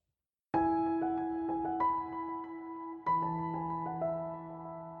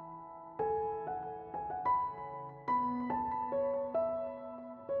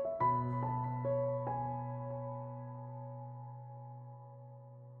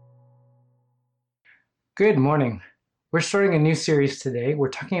Good morning. We're starting a new series today. We're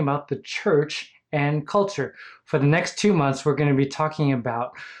talking about the church and culture. For the next 2 months, we're going to be talking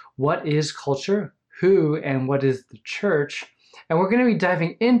about what is culture, who and what is the church, and we're going to be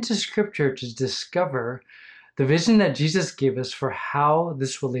diving into scripture to discover the vision that Jesus gave us for how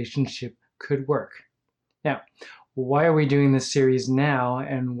this relationship could work. Now, why are we doing this series now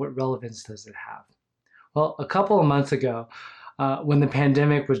and what relevance does it have? Well, a couple of months ago, when the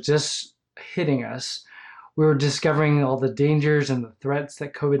pandemic was just hitting us, we were discovering all the dangers and the threats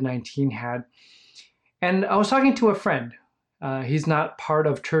that COVID-19 had. And I was talking to a friend. He's not part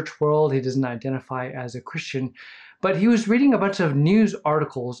of church world. He doesn't identify as a Christian, but he was reading a bunch of news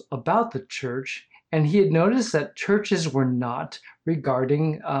articles about the church, and he had noticed that churches were not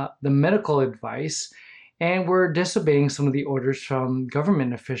regarding the medical advice and were disobeying some of the orders from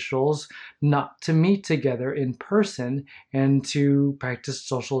government officials not to meet together in person and to practice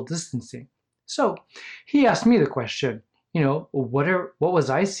social distancing. So he asked me the question, what was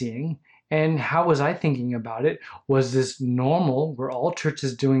I seeing and how was I thinking about it? Was this normal? Were all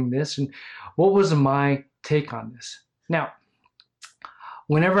churches doing this? And what was my take on this? Now,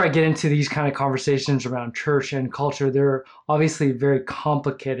 whenever I get into these kind of conversations around church and culture, they're obviously very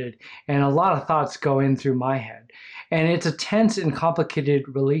complicated and a lot of thoughts go in through my head. And it's a tense and complicated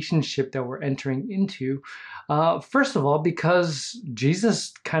relationship that we're entering into. First of all, because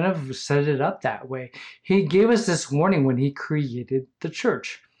Jesus kind of set it up that way. He gave us this warning when he created the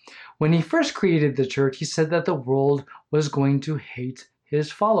church. When he first created the church, he said that the world was going to hate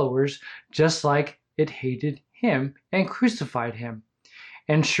his followers just like it hated him and crucified him.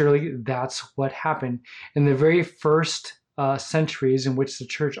 And surely that's what happened. In the very first centuries in which the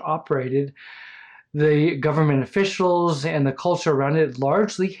church operated, the government officials and the culture around it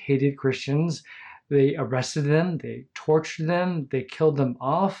largely hated Christians. They arrested them, they tortured them, they killed them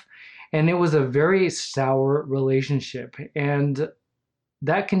off, and it was a very sour relationship. And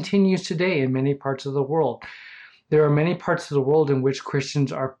that continues today in many parts of the world. There are many parts of the world in which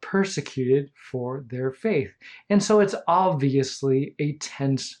Christians are persecuted for their faith. And so it's obviously a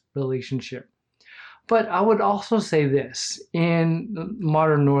tense relationship. But I would also say this, in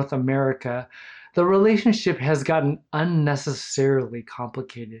modern North America, the relationship has gotten unnecessarily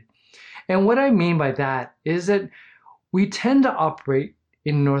complicated. And what I mean by that is that we tend to operate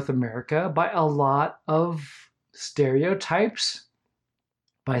in North America by a lot of stereotypes,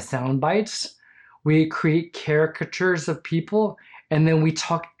 by sound bites. We create caricatures of people, and then we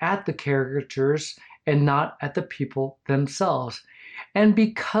talk at the caricatures and not at the people themselves. And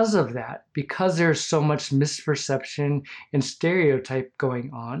because of that, because there's so much misperception and stereotype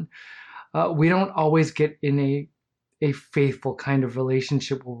going on, we don't always get in a faithful kind of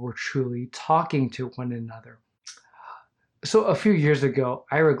relationship where we're truly talking to one another. So a few years ago,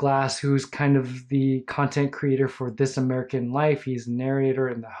 Ira Glass, who's kind of the content creator for This American Life, he's the narrator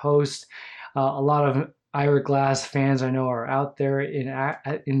and the host. A lot of Ira Glass fans I know are out there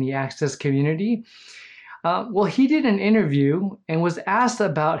in the Access community. Well, he did an interview and was asked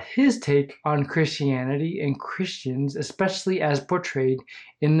about his take on Christianity and Christians, especially as portrayed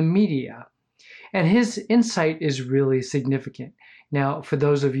in the media. And his insight is really significant. Now, for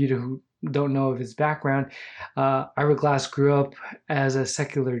those of you who don't know of his background, Ira Glass grew up as a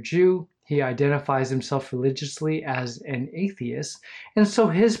secular Jew. He identifies himself religiously as an atheist. And so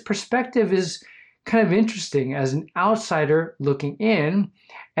his perspective is kind of interesting as an outsider looking in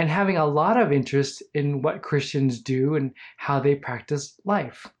and having a lot of interest in what Christians do and how they practice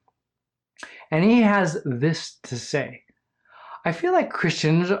life. And he has this to say. I feel like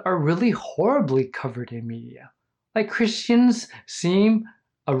Christians are really horribly covered in media. Like Christians seem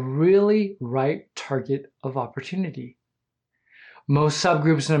a really right target of opportunity. Most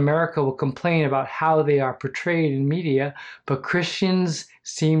subgroups in America will complain about how they are portrayed in media, but Christians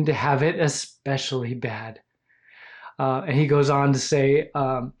seem to have it especially bad. And he goes on to say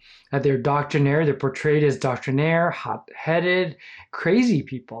that they're doctrinaire, they're portrayed as doctrinaire, hot-headed, crazy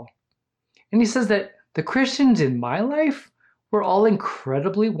people. And he says that the Christians in my life were all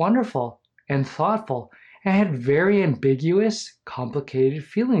incredibly wonderful and thoughtful and had very ambiguous, complicated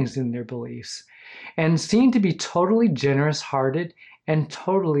feelings in their beliefs and seemed to be totally generous-hearted and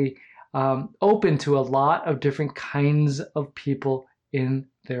totally open to a lot of different kinds of people in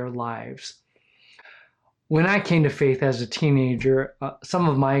their lives. When I came to faith as a teenager, some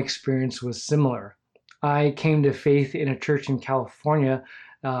of my experience was similar. I came to faith in a church in California,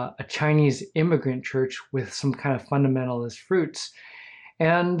 a Chinese immigrant church with some kind of fundamentalist roots.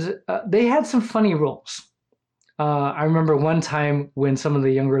 And they had some funny rules. I remember one time when some of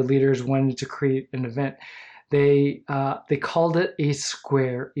the younger leaders wanted to create an event, they called it a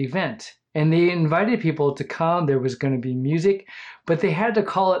square event. And they invited people to come. There was going to be music, but they had to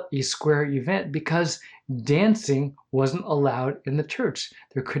call it a square event because dancing wasn't allowed in the church.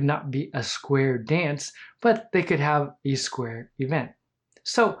 There could not be a square dance, but they could have a square event.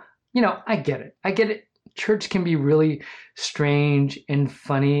 So, I get it. I get it. Church can be really strange and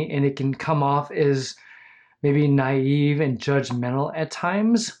funny, and it can come off as maybe naive and judgmental at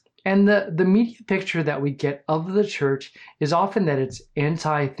times. And the media picture that we get of the church is often that it's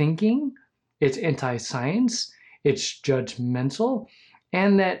anti-thinking, it's anti-science, it's judgmental,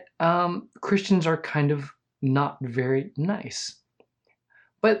 and that Christians are kind of not very nice.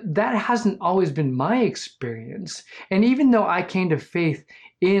 But that hasn't always been my experience. And even though I came to faith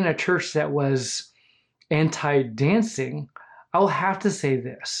in a church that was anti-dancing, I'll have to say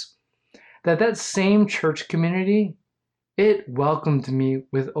this, that same church community, it welcomed me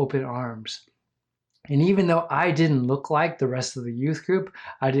with open arms. And even though I didn't look like the rest of the youth group,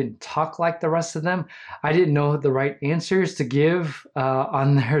 I didn't talk like the rest of them, I didn't know the right answers to give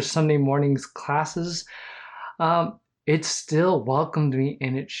on their Sunday mornings classes, it still welcomed me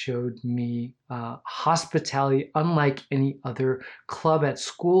and it showed me hospitality unlike any other club at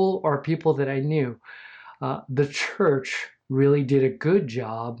school or people that I knew. The church really did a good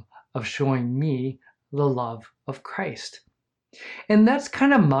job of showing me the love of Christ. And that's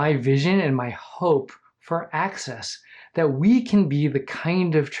kind of my vision and my hope for Access, that we can be the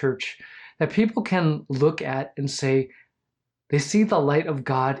kind of church that people can look at and say, they see the light of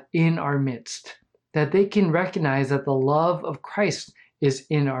God in our midst, that they can recognize that the love of Christ is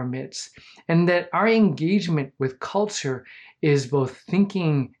in our midst, and that our engagement with culture is both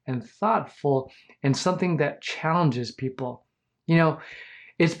thinking and thoughtful and something that challenges people.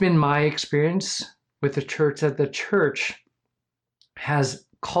 It's been my experience with the church that the church has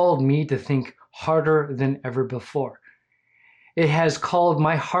called me to think harder than ever before. It has called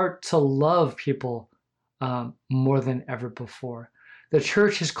my heart to love people more than ever before. The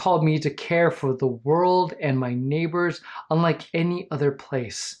church has called me to care for the world and my neighbors unlike any other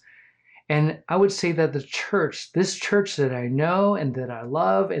place. And I would say that the church, this church that I know and that I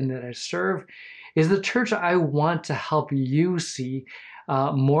love and that I serve, is the church I want to help you see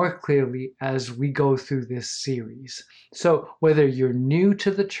more clearly as we go through this series. So whether you're new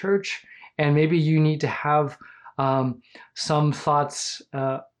to the church and maybe you need to have some thoughts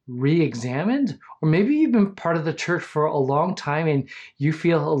re-examined, or maybe you've been part of the church for a long time and you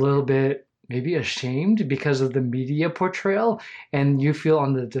feel a little bit maybe ashamed because of the media portrayal and you feel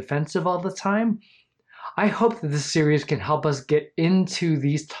on the defensive all the time, I hope that this series can help us get into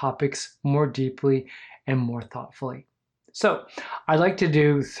these topics more deeply and more thoughtfully. So I'd like to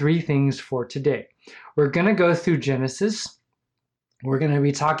do 3 things for today. We're going to go through Genesis. We're going to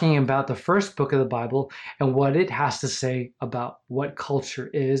be talking about the first book of the Bible and what it has to say about what culture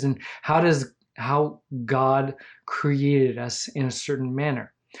is and how God created us in a certain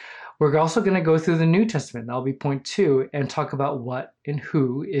manner. We're also going to go through the New Testament. That'll be point 2, and talk about what and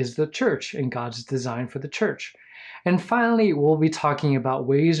who is the church and God's design for the church. And finally, we'll be talking about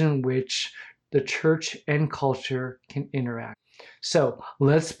ways in which the church and culture can interact. So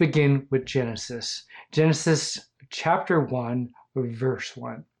let's begin with Genesis. Genesis chapter 1, verse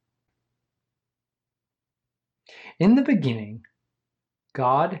 1. In the beginning,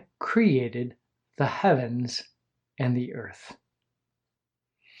 God created the heavens and the earth.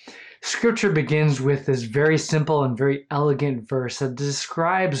 Scripture begins with this very simple and very elegant verse that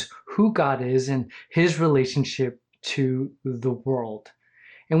describes who God is and his relationship to the world.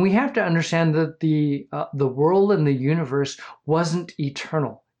 And we have to understand that the world and the universe wasn't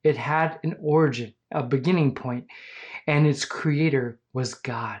eternal. It had an origin, a beginning point, and its creator was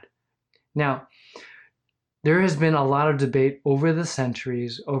God. Now, there has been a lot of debate over the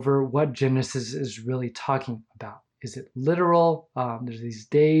centuries over what Genesis is really talking about. Is it literal? There's these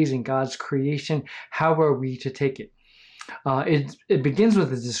days in God's creation. How are we to take it? It begins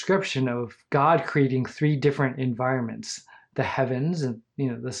with a description of God creating 3 different environments: the heavens and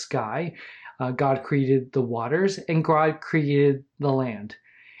the sky. God created the waters, and God created the land.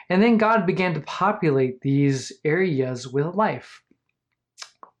 And then God began to populate these areas with life,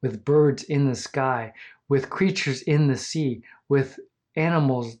 with birds in the sky, with creatures in the sea, with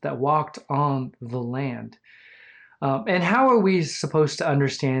animals that walked on the land. And how are we supposed to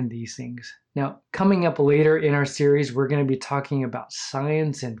understand these things? Now, coming up later in our series, we're going to be talking about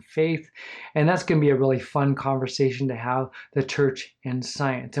science and faith, and that's going to be a really fun conversation to have, the church and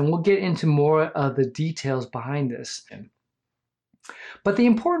science. And we'll get into more of the details behind this. But the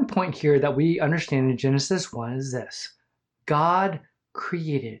important point here that we understand in Genesis 1 is this: God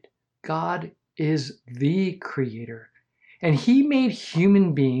created, God is the creator, and he made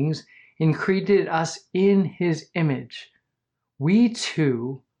human beings and created us in his image. We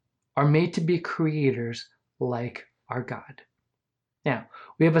too are made to be creators like our God. Now,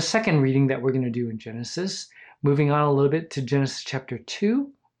 we have a second reading that we're going to do in Genesis. Moving on a little bit to Genesis chapter 2,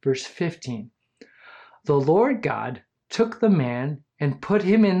 verse 15. The Lord God took the man and put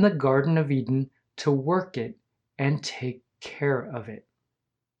him in the Garden of Eden to work it and take care of it.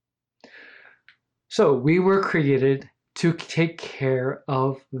 So we were created to take care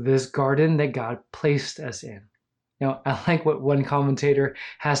of this garden that God placed us in. Now, I like what one commentator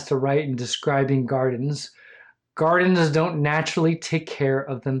has to write in describing gardens. Gardens don't naturally take care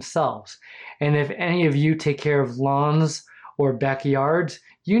of themselves. And if any of you take care of lawns or backyards,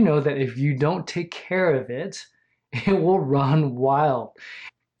 you know that if you don't take care of it, it will run wild.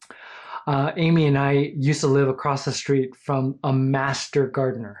 Amy and I used to live across the street from a master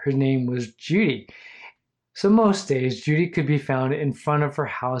gardener. Her name was Judy. So most days, Judy could be found in front of her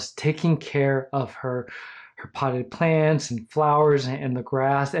house taking care of her potted plants and flowers and the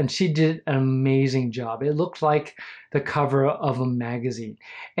grass, and she did an amazing job. It looked like the cover of a magazine.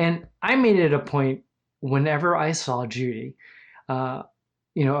 And I made it a point whenever I saw Judy,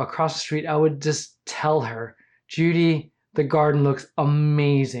 across the street, I would just tell her, Judy, the garden looks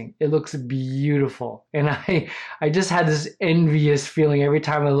amazing. It looks beautiful. And I just had this envious feeling every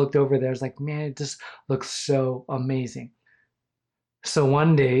time I looked over there. I was like, man, it just looks so amazing. So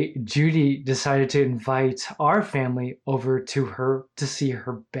one day, Judy decided to invite our family over to her to see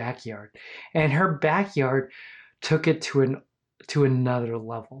her backyard. And her backyard took it to another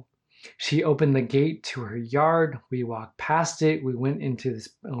level. She opened the gate to her yard. We walked past it. We walked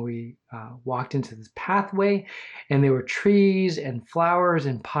into this pathway, and there were trees and flowers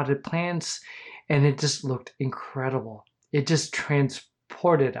and potted plants, and it just looked incredible. It just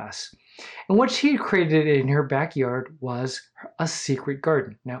transported us. And what she had created in her backyard was a secret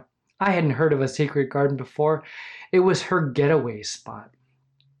garden. Now, I hadn't heard of a secret garden before. It was her getaway spot.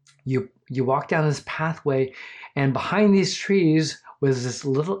 You walk down this pathway, and behind these trees was this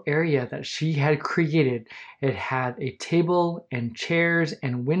little area that she had created. It had a table and chairs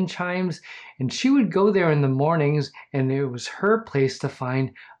and wind chimes, and she would go there in the mornings, and it was her place to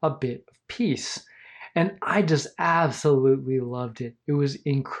find a bit of peace. And I just absolutely loved it. It was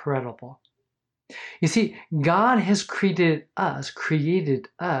incredible. You see, God has created us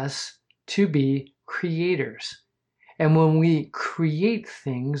to be creators. And when we create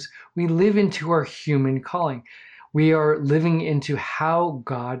things, we live into our human calling. We are living into how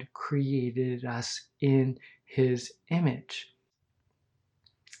God created us in his image.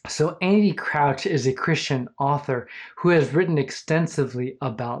 So Andy Crouch is a Christian author who has written extensively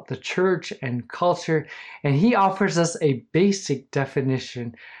about the church and culture, and he offers us a basic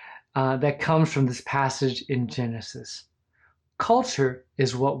definition that comes from this passage in Genesis. Culture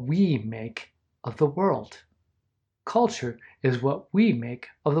is what we make of the world. Culture is what we make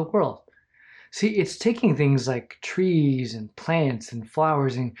of the world. See, it's taking things like trees and plants and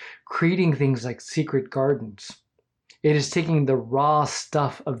flowers and creating things like secret gardens. It is taking the raw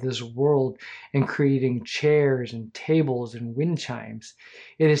stuff of this world and creating chairs and tables and wind chimes.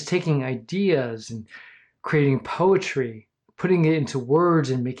 It is taking ideas and creating poetry, putting it into words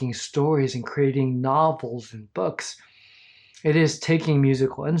and making stories and creating novels and books. It is taking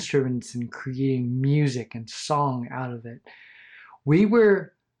musical instruments and creating music and song out of it. We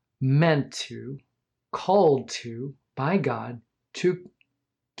were meant to, called to, by God, to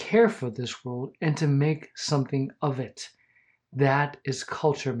care for this world and to make something of it. That is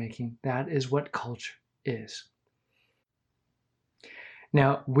culture making. That is what culture is.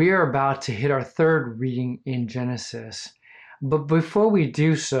 Now, we are about to hit our third reading in Genesis. But before we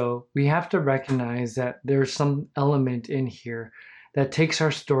do so, we have to recognize that there's some element in here that takes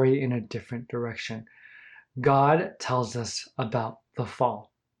our story in a different direction. God tells us about the fall.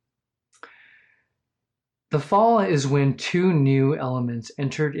 The fall is when two new elements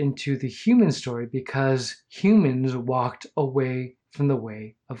entered into the human story because humans walked away from the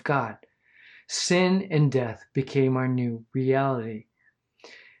way of God. Sin and death became our new reality.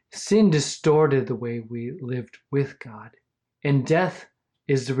 Sin distorted the way we lived with God, and death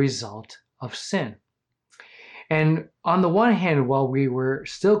is the result of sin. And on the one hand, while we were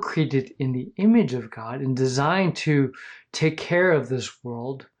still created in the image of God and designed to take care of this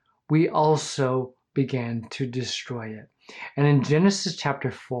world, we also began to destroy it. And in Genesis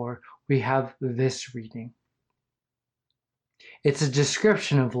chapter 4, we have this reading. It's a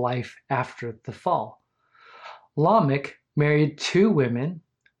description of life after the fall. Lamech married two women,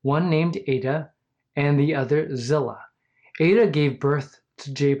 one named Ada and the other Zillah. Ada gave birth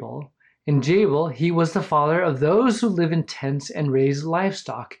to Jabal, And Jabal, he was the father of those who live in tents and raise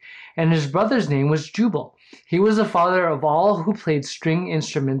livestock. And his brother's name was Jubal. He was the father of all who played string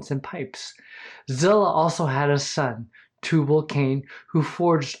instruments and pipes. Zillah also had a son, Tubal-Cain, who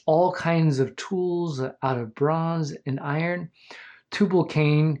forged all kinds of tools out of bronze and iron.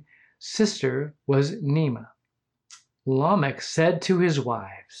 Tubal-Cain's sister was Nema. Lamech said to his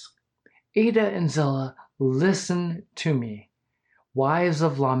wives, Adah and Zillah, listen to me. Wives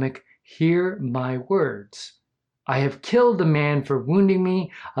of Lamech, hear my words. I have killed a man for wounding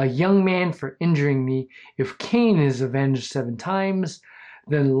me, a young man for injuring me. If Cain is avenged 7 times,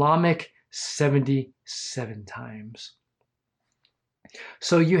 then Lamech 77 times.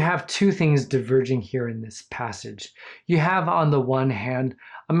 So you have two things diverging here in this passage. You have on the one hand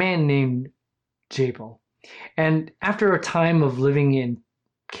a man named Jabal. And after a time of living in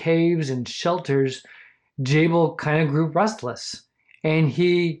caves and shelters, Jabal kind of grew restless. And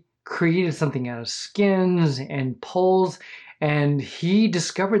he created something out of skins and poles, and he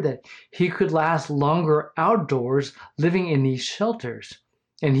discovered that he could last longer outdoors living in these shelters.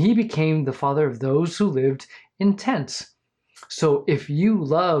 And he became the father of those who lived in tents. So if you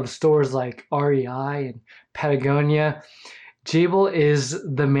love stores like REI and Patagonia, Jabal is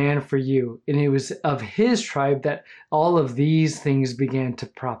the man for you. And it was of his tribe that all of these things began to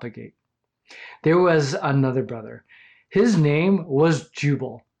propagate. There was another brother. His name was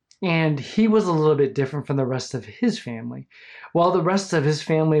Jubal, and he was a little bit different from the rest of his family. While the rest of his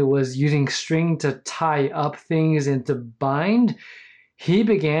family was using string to tie up things and to bind, he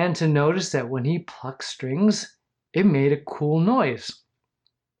began to notice that when he plucked strings, it made a cool noise.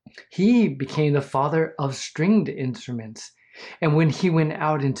 He became the father of stringed instruments. And when he went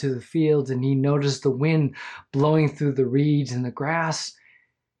out into the fields and he noticed the wind blowing through the reeds and the grass,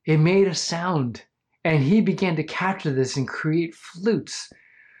 it made a sound. And he began to capture this and create flutes.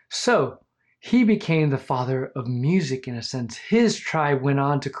 So he became the father of music in a sense. His tribe went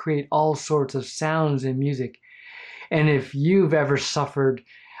on to create all sorts of sounds and music. And if you've ever suffered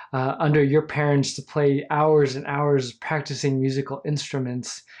under your parents to play hours and hours practicing musical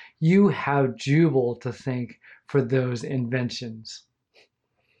instruments, you have Jubal to thank for those inventions.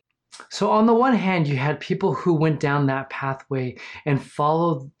 So on the one hand, you had people who went down that pathway and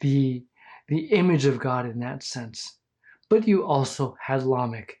followed the image of God in that sense. But you also had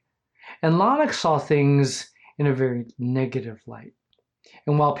Lamech. And Lamech saw things in a very negative light.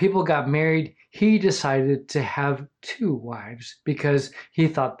 And while people got married, he decided to have 2 wives because he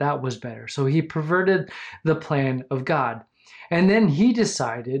thought that was better. So he perverted the plan of God. And then he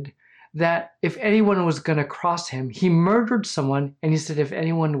decided that if anyone was going to cross him, he murdered someone, and he said if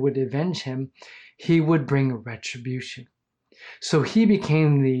anyone would avenge him, he would bring retribution. So he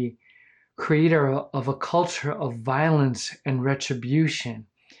became the creator of a culture of violence and retribution.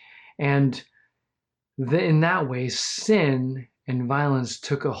 And in that way, sin and violence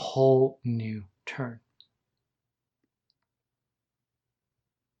took a whole new turn.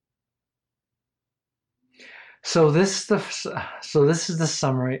 So this is the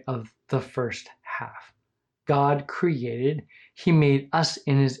summary of the first half. God created, he made us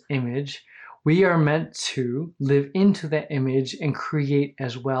in his image. We are meant to live into that image and create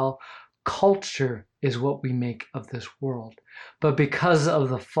as well. Culture is what we make of this world. But because of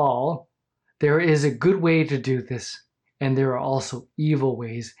the fall, there is a good way to do this, and there are also evil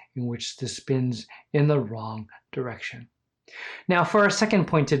ways in which this spins in the wrong direction. Now, for our second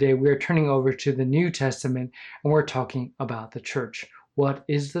point today, we are turning over to the New Testament, and we're talking about the church. What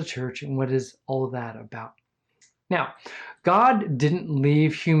is the church, and what is all that about? Now, God didn't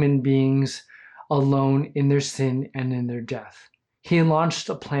leave human beings alone in their sin and in their death. He launched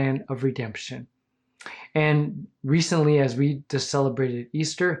a plan of redemption. And recently, as we just celebrated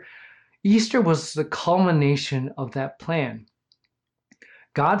Easter, Easter was the culmination of that plan.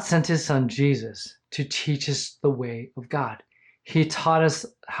 God sent his son Jesus to teach us the way of God. He taught us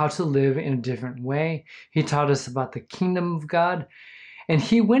how to live in a different way. He taught us about the kingdom of God. And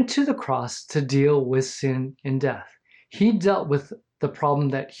he went to the cross to deal with sin and death. He dealt with the problem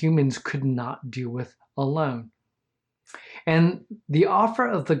that humans could not deal with alone. And the offer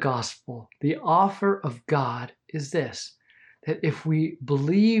of the gospel, the offer of God is this, that if we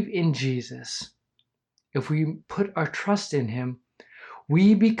believe in Jesus, if we put our trust in him,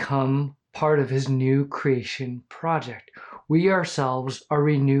 we become part of his new creation project. We ourselves are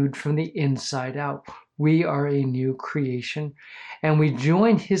renewed from the inside out. We are a new creation, and we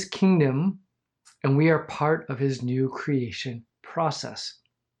join his kingdom, and we are part of his new creation process.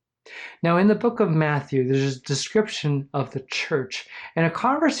 Now, in the book of Matthew, there's a description of the church and a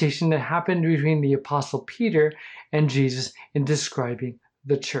conversation that happened between the Apostle Peter and Jesus in describing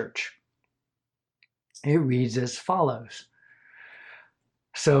the church. It reads as follows.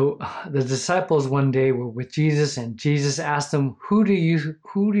 So the disciples one day were with Jesus, and Jesus asked them, who do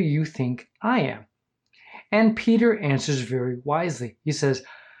you think I am? And Peter answers very wisely. He says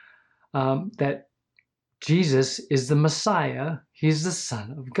that Jesus is the Messiah. He's the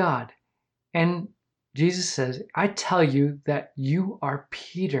Son of God. And Jesus says, I tell you that you are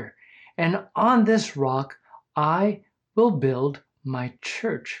Peter, and on this rock I will build my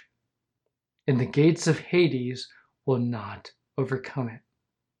church, and the gates of Hades will not overcome it.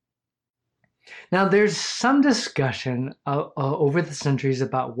 Now, there's some discussion over the centuries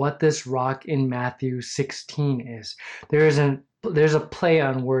about what this rock in Matthew 16 is. There's a play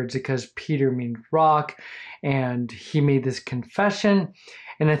on words because Peter means rock, and he made this confession.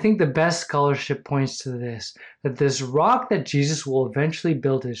 And I think the best scholarship points to this, that this rock that Jesus will eventually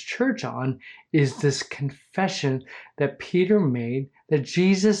build his church on is this confession that Peter made that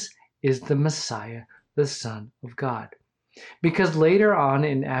Jesus is the Messiah, the Son of God. Because later on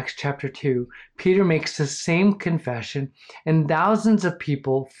in Acts chapter 2, Peter makes the same confession, and thousands of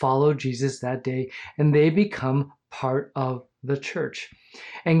people follow Jesus that day, and they become part of the church.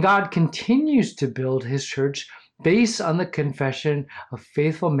 And God continues to build his church based on the confession of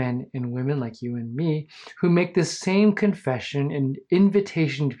faithful men and women like you and me, who make the same confession and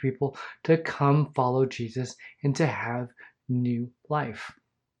invitation to people to come follow Jesus and to have new life.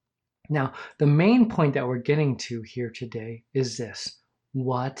 Now, the main point that we're getting to here today is this.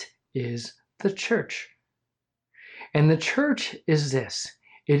 What is the church? And the church is this.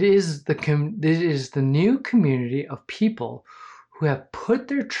 It is the new community of people who have put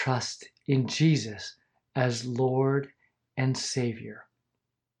their trust in Jesus as Lord and Savior.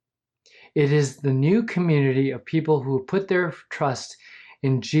 It is the new community of people who put their trust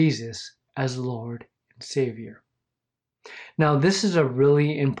in Jesus as Lord and Savior. Now, this is a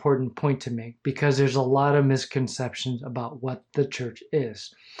really important point to make because there's a lot of misconceptions about what the church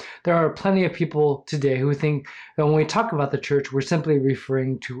is. There are plenty of people today who think that when we talk about the church, we're simply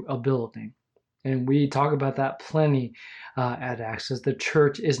referring to a building. And we talk about that plenty at Access. The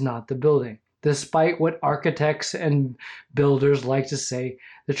church is not the building. Despite what architects and builders like to say,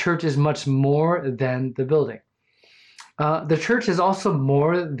 the church is much more than the building. The church is also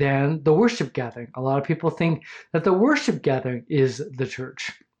more than the worship gathering. A lot of people think that the worship gathering is the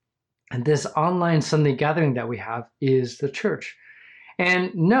church. And this online Sunday gathering that we have is the church.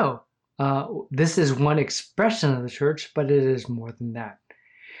 And no, this is one expression of the church, but it is more than that.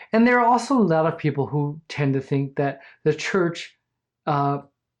 And there are also a lot of people who tend to think that the church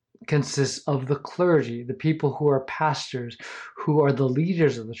consists of the clergy, the people who are pastors, who are the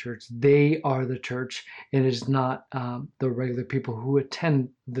leaders of the church. They are the church. It is not the regular people who attend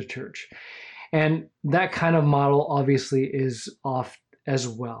the church. And that kind of model obviously is off as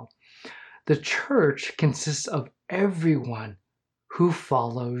well. The church consists of everyone who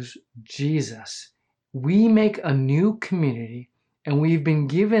follows Jesus. We make a new community, and we've been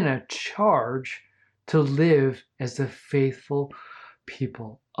given a charge to live as the faithful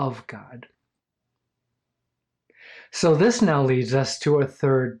people of God. So this now leads us to our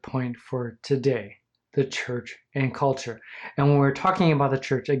third point for today, the church and culture. And when we're talking about the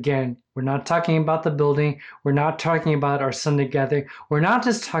church, again, we're not talking about the building. We're not talking about our Sunday gathering. We're not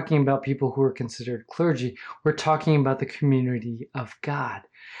just talking about people who are considered clergy. We're talking about the community of God.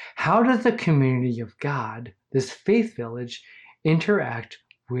 How does the community of God, this faith village, interact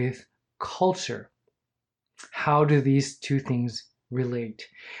with culture? How do these two things relate?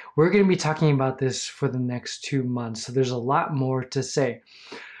 We're going to be talking about this for the next 2 months, so there's a lot more to say.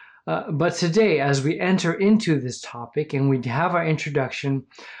 But today, as we enter into this topic and we have our introduction,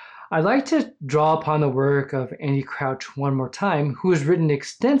 I'd like to draw upon the work of Andy Crouch one more time, who has written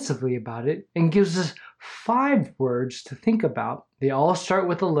extensively about it and gives us 5 words to think about. They all start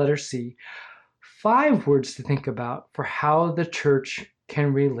with the letter C. 5 words to think about for how the church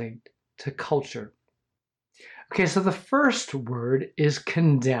can relate to culture. Okay, so the first word is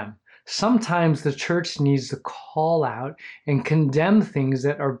condemn. Sometimes the church needs to call out and condemn things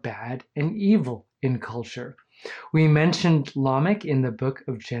that are bad and evil in culture. We mentioned Lamech in the book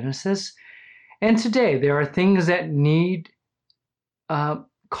of Genesis, and today there are things that need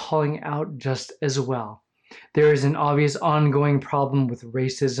calling out just as well. There is an obvious ongoing problem with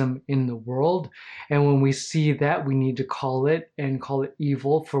racism in the world, and when we see that, we need to call it and call it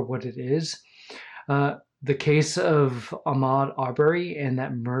evil for what it is. The case of Ahmaud Arbery and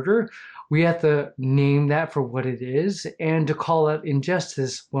that murder, we have to name that for what it is and to call out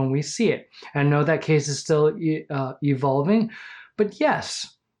injustice when we see it. I know that case is still evolving, but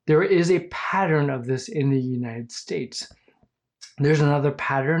yes, there is a pattern of this in the United States. There's another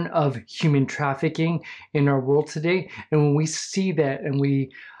pattern of human trafficking in our world today. And when we see that and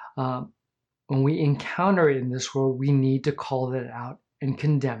when we encounter it in this world, we need to call that out and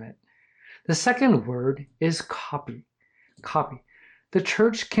condemn it. The second word is copy. Copy. The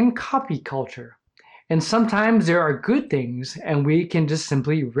church can copy culture. And sometimes there are good things, and we can just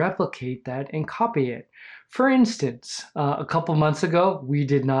simply replicate that and copy it. For instance, a couple months ago, we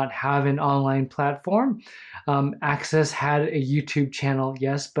did not have an online platform. Access had a YouTube channel,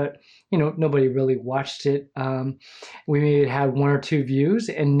 yes, but nobody really watched it. We maybe had 1 or 2 views,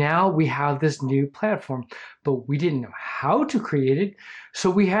 and now we have this new platform, but we didn't know how to create it. So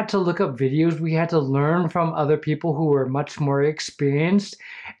we had to look up videos. We had to learn from other people who were much more experienced,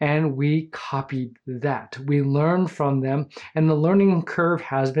 and we copied that. We learned from them, and the learning curve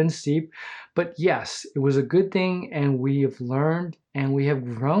has been steep. But yes, it was a good thing, and we have learned and we have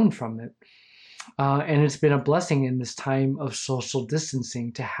grown from it. And it's been a blessing in this time of social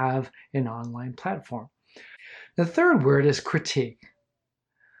distancing to have an online platform. The third word is critique.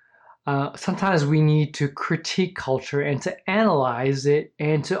 Sometimes we need to critique culture and to analyze it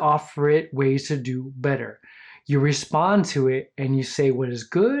and to offer it ways to do better. You respond to it and you say what is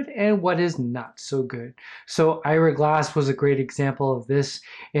good and what is not so good. So Ira Glass was a great example of this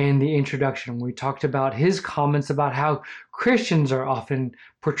in the introduction. We talked about his comments about how Christians are often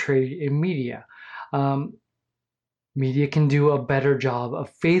portrayed in media. Media can do a better job of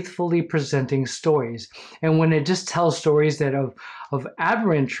faithfully presenting stories. And when it just tells stories that of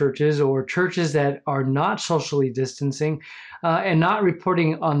aberrant churches or churches that are not socially distancing and not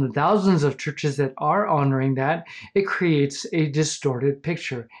reporting on the thousands of churches that are honoring that, it creates a distorted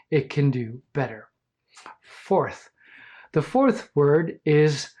picture. It can do better. The fourth word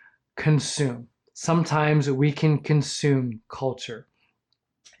is consume. Sometimes we can consume culture.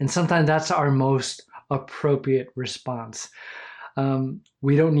 And sometimes that's our most appropriate response.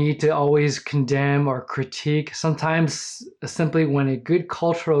 We don't need to always condemn or critique. Sometimes simply when a good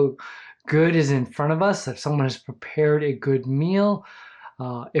cultural good is in front of us, if someone has prepared a good meal,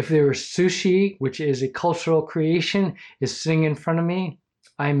 if there was sushi, which is a cultural creation, is sitting in front of me.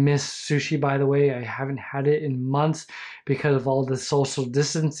 I miss sushi, by the way. I haven't had it in months because of all the social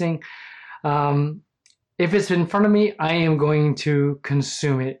distancing. If it's in front of me, I am going to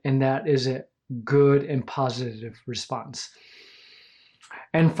consume it, and that is a good and positive response.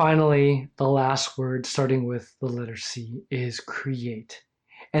 And finally, the last word, starting with the letter C, is create.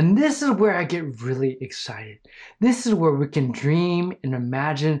 And this is where I get really excited. This is where we can dream and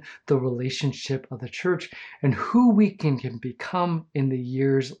imagine the relationship of the church and who we can become in the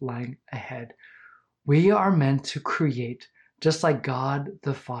years lying ahead. We are meant to create just like God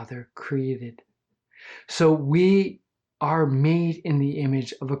the Father created. So we are made in the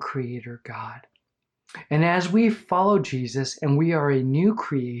image of a creator God. And as we follow Jesus and we are a new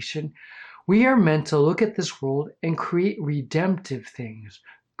creation, we are meant to look at this world and create redemptive things,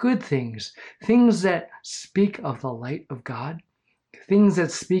 good things, things that speak of the light of God, things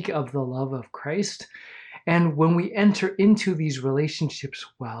that speak of the love of Christ. And when we enter into these relationships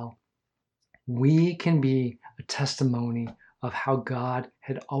well, we can be a testimony of how God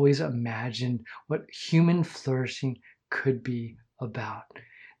had always imagined what human flourishing could be about.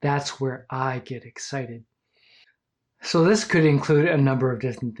 That's where I get excited. So this could include a number of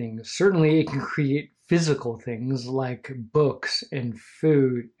different things. Certainly it can create physical things like books and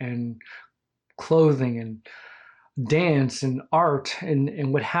food and clothing and dance and art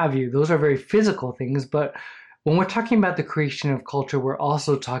and what have you. Those are very physical things, but when we're talking about the creation of culture, we're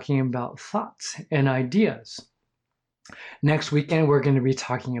also talking about thoughts and ideas. Next weekend, we're going to be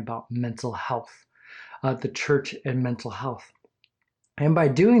talking about mental health, the church and mental health. And by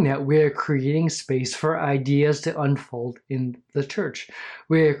doing that, we are creating space for ideas to unfold in the church.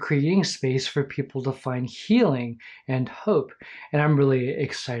 We are creating space for people to find healing and hope. And I'm really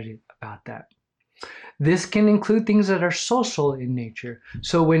excited about that. This can include things that are social in nature.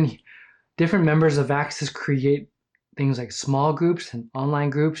 So when different members of Access create things like small groups and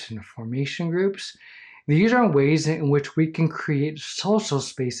online groups and formation groups, these are ways in which we can create social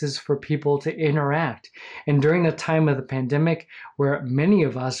spaces for people to interact. And during the time of the pandemic, where many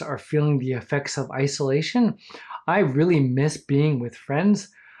of us are feeling the effects of isolation, I really miss being with friends.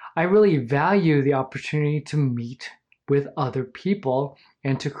 I really value the opportunity to meet with other people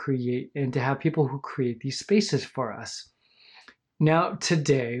and to create and to have people who create these spaces for us. Now,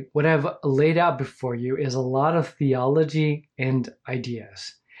 today, what I've laid out before you is a lot of theology and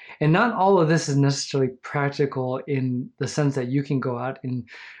ideas. And not all of this is necessarily practical in the sense that you can go out and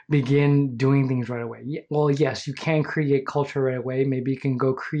begin doing things right away. Well, yes, you can create culture right away. Maybe you can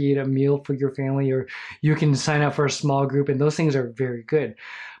go create a meal for your family, or you can sign up for a small group, and those things are very good.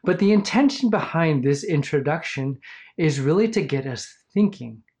 But the intention behind this introduction is really to get us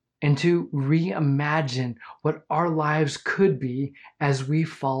thinking and to reimagine what our lives could be as we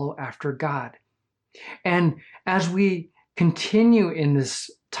follow after God. And as we continue in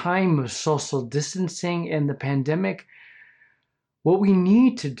this time of social distancing and the pandemic, what we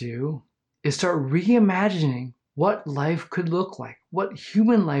need to do is start reimagining what life could look like, what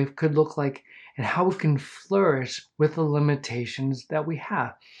human life could look like, and how we can flourish with the limitations that we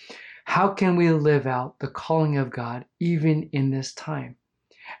have. How can we live out the calling of God even in this time?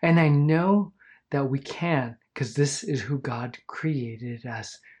 And I know that we can, because this is who God created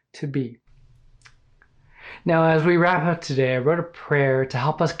us to be. Now, as we wrap up today, I wrote a prayer to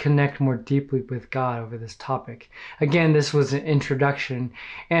help us connect more deeply with God over this topic. Again, this was an introduction,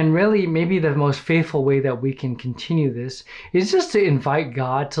 and really maybe the most faithful way that we can continue this is just to invite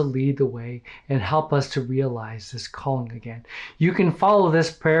God to lead the way and help us to realize this calling again. You can follow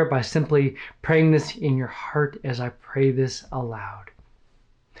this prayer by simply praying this in your heart as I pray this aloud.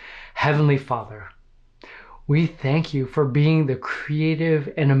 Heavenly Father, we thank you for being the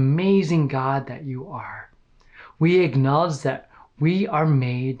creative and amazing God that you are. We acknowledge that we are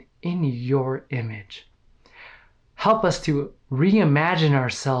made in your image. Help us to reimagine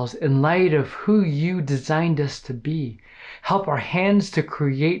ourselves in light of who you designed us to be. Help our hands to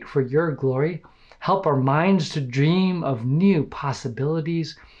create for your glory. Help our minds to dream of new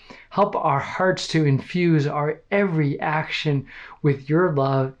possibilities. Help our hearts to infuse our every action with your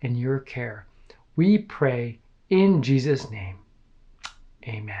love and your care. We pray in Jesus' name.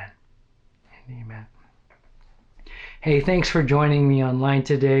 Amen and amen. Hey, thanks for joining me online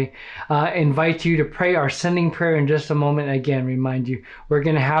today. Invite you to pray our sending prayer in just a moment. Again, remind you, we're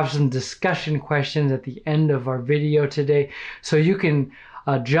going to have some discussion questions at the end of our video today, so you can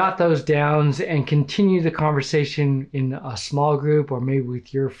jot those down and continue the conversation in a small group, or maybe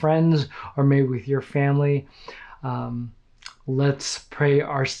with your friends, or maybe with your family. Let's pray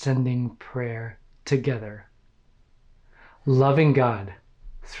our sending prayer together. Loving God,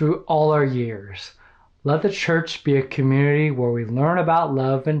 through all our years, let the church be a community where we learn about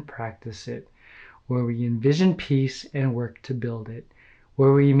love and practice it, where we envision peace and work to build it,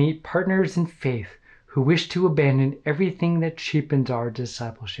 where we meet partners in faith who wish to abandon everything that cheapens our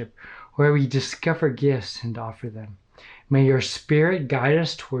discipleship, where we discover gifts and offer them. May your Spirit guide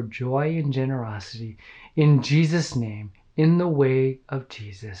us toward joy and generosity. In Jesus' name, in the way of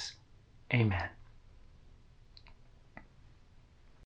Jesus. Amen.